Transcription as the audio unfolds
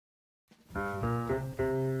Of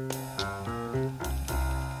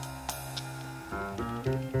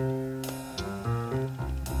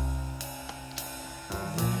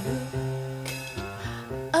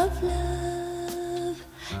love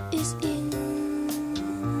is in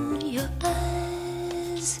your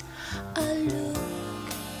eyes. A look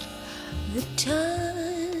that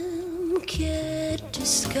time can't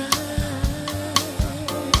disguise.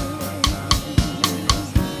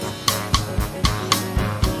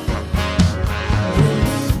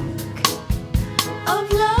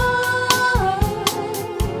 Of love,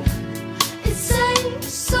 it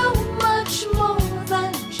says so much more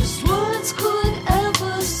than just words could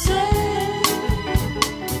ever say.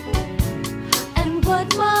 And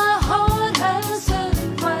what my